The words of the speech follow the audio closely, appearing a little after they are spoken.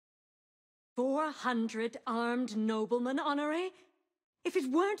400 armed noblemen, Honoré? If it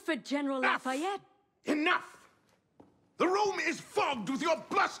weren't for General Lafayette... Enough! The room is fogged with your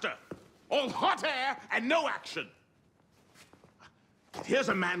bluster! All hot air and no action! Here's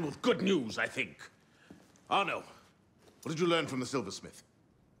a man with good news, I think. Arno, what did you learn from the silversmith?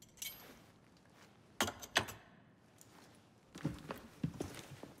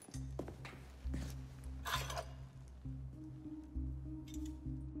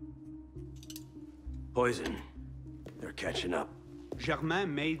 Poison. They're catching up.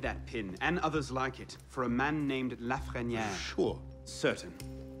 Germain made that pin, and others like it, for a man named Lafreniere. Sure. Certain.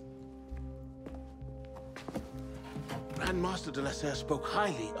 Grandmaster de la Serre spoke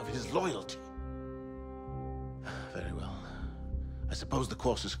highly of his loyalty. Very well. I suppose the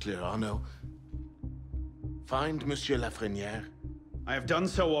course is clear, Arno. Find Monsieur Lafreniere. I have done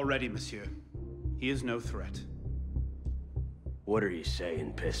so already, monsieur. He is no threat. What are you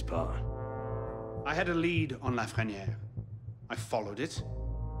saying, Pisspon? I had a lead on Lafreniere. I followed it,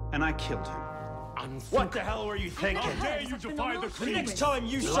 and I killed him. What the hell were you thinking? How dare you defy the The Queen? next time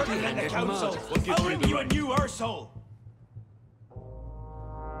you circumvent the council, I'll ring you a new arsehole!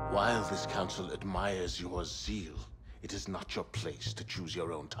 While this council admires your zeal, it is not your place to choose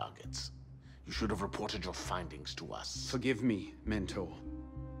your own targets. You should have reported your findings to us. Forgive me, Mentor.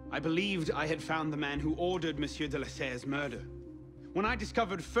 I believed I had found the man who ordered Monsieur de la Serre's murder. When I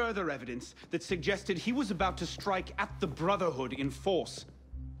discovered further evidence that suggested he was about to strike at the Brotherhood in force,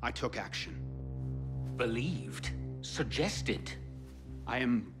 I took action. Believed? Suggested? I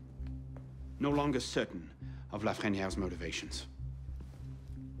am no longer certain of Lafreniere's motivations.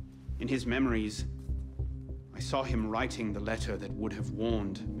 In his memories, I saw him writing the letter that would have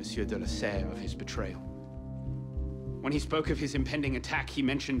warned Monsieur de la Serre of his betrayal. When he spoke of his impending attack, he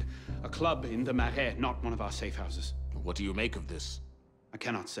mentioned a club in the Marais, not one of our safe houses. What do you make of this? I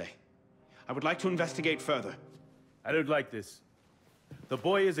cannot say. I would like to investigate further. I don't like this. The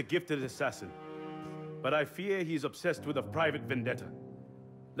boy is a gifted assassin, but I fear he's obsessed with a private vendetta.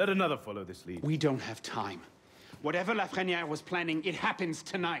 Let another follow this lead. We don't have time. Whatever Lafreniere was planning, it happens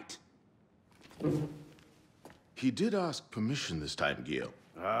tonight. He did ask permission this time, Guillaume.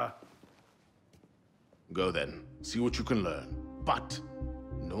 Ah. Go then. See what you can learn. But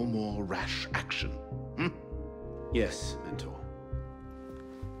no more rash action. Yes, Mentor.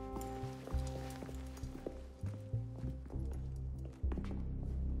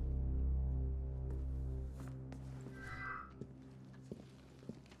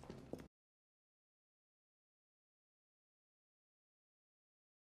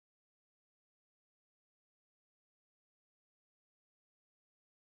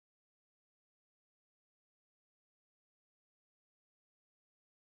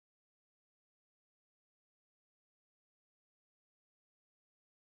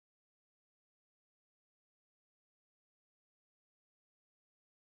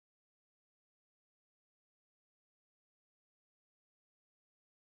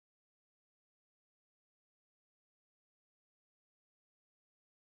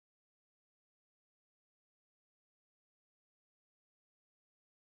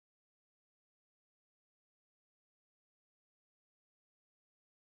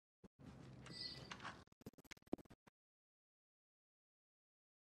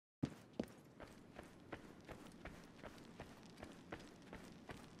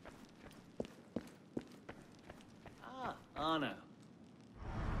 Anna.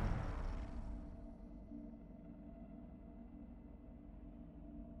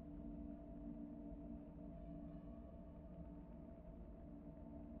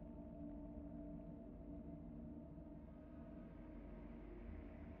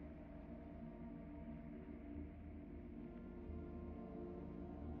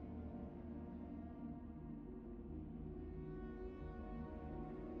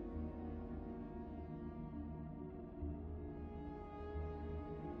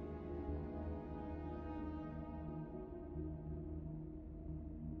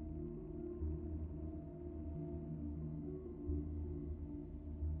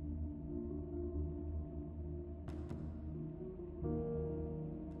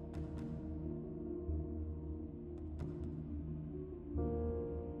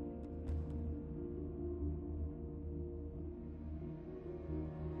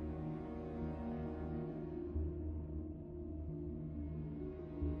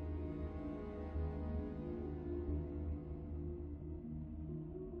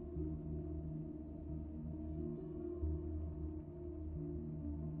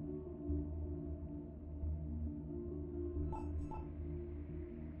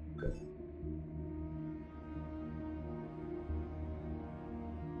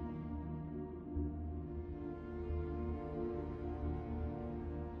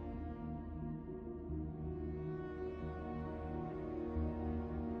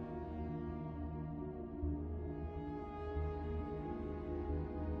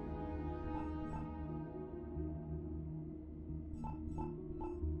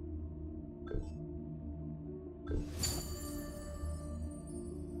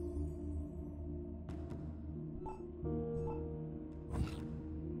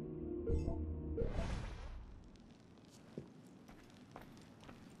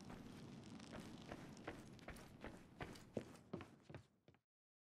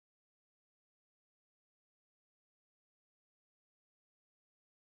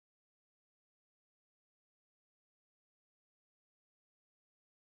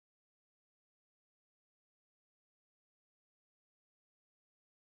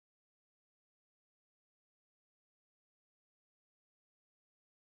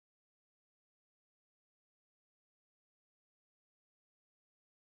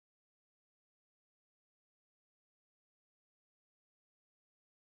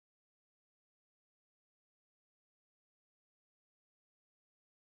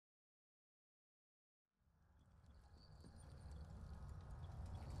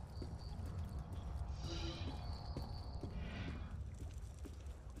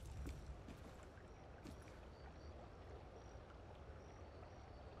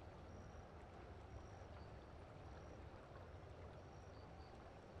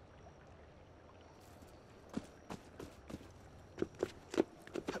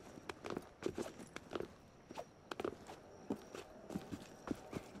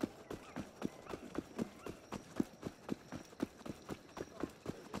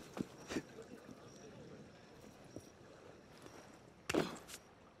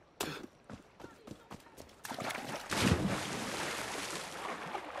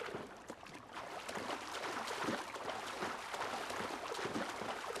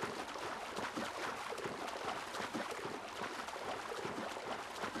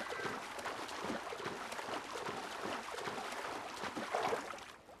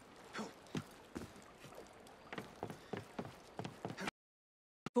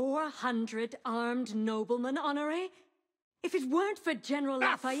 400 armed noblemen, Honoré? If it weren't for General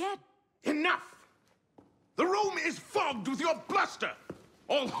Lafayette... Enough! The room is fogged with your bluster!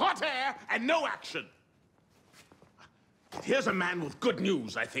 All hot air and no action! Here's a man with good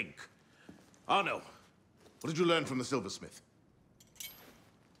news, I think. Arno, what did you learn from the silversmith?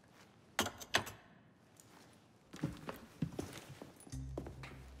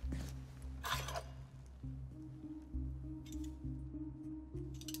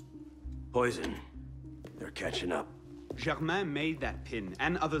 Poison. They're catching up. Germain made that pin,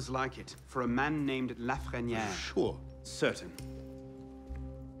 and others like it, for a man named Lafreniere. Sure. Certain.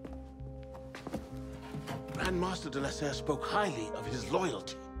 Grandmaster de la Serre spoke highly of his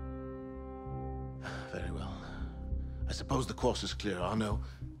loyalty. Very well. I suppose the course is clear, Arno.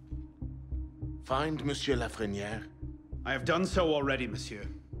 Find Monsieur Lafreniere. I have done so already, monsieur.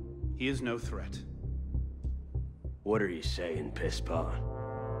 He is no threat. What are you saying, Pisspot?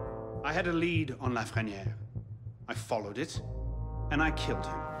 I had a lead on Lafreniere. I followed it, and I killed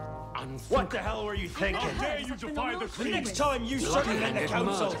him. What the hell were you thinking? How dare you defy the The next time you circumvent the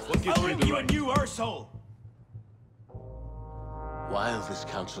council, I'll give you a new arsehole! While this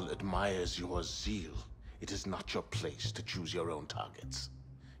council admires your zeal, it is not your place to choose your own targets.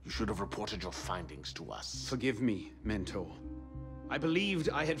 You should have reported your findings to us. Forgive me, Mentor. I believed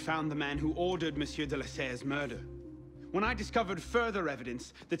I had found the man who ordered Monsieur de la Serre's murder. When I discovered further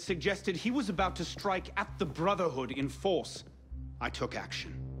evidence that suggested he was about to strike at the Brotherhood in force, I took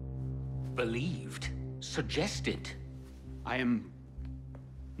action. Believed? Suggested? I am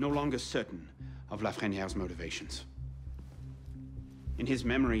no longer certain of Lafreniere's motivations. In his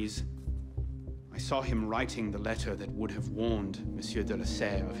memories, I saw him writing the letter that would have warned Monsieur de la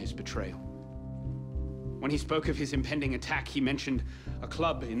Serre of his betrayal. When he spoke of his impending attack, he mentioned a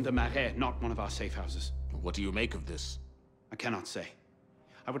club in the Marais, not one of our safe houses. What do you make of this? I cannot say.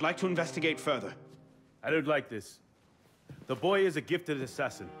 I would like to investigate further. I don't like this. The boy is a gifted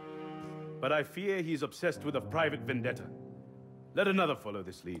assassin, but I fear he's obsessed with a private vendetta. Let another follow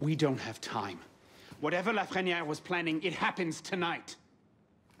this lead. We don't have time. Whatever Lafreniere was planning, it happens tonight.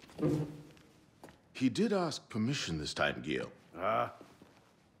 He did ask permission this time, Guillaume. Ah.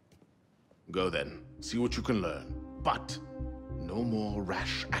 Go then. See what you can learn. But no more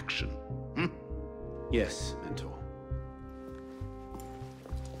rash action. Yes, Mentor.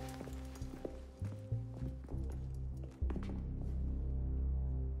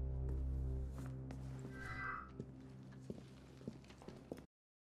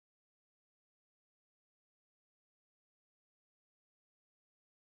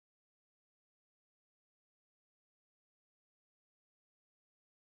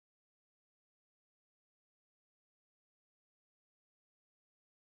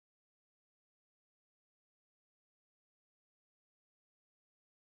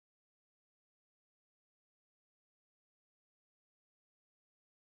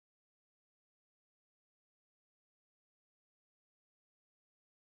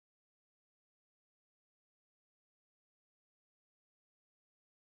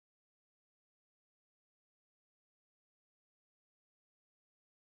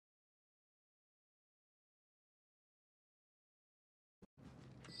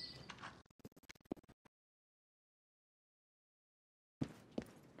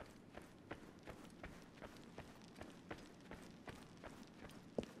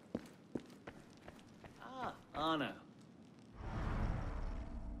 Honor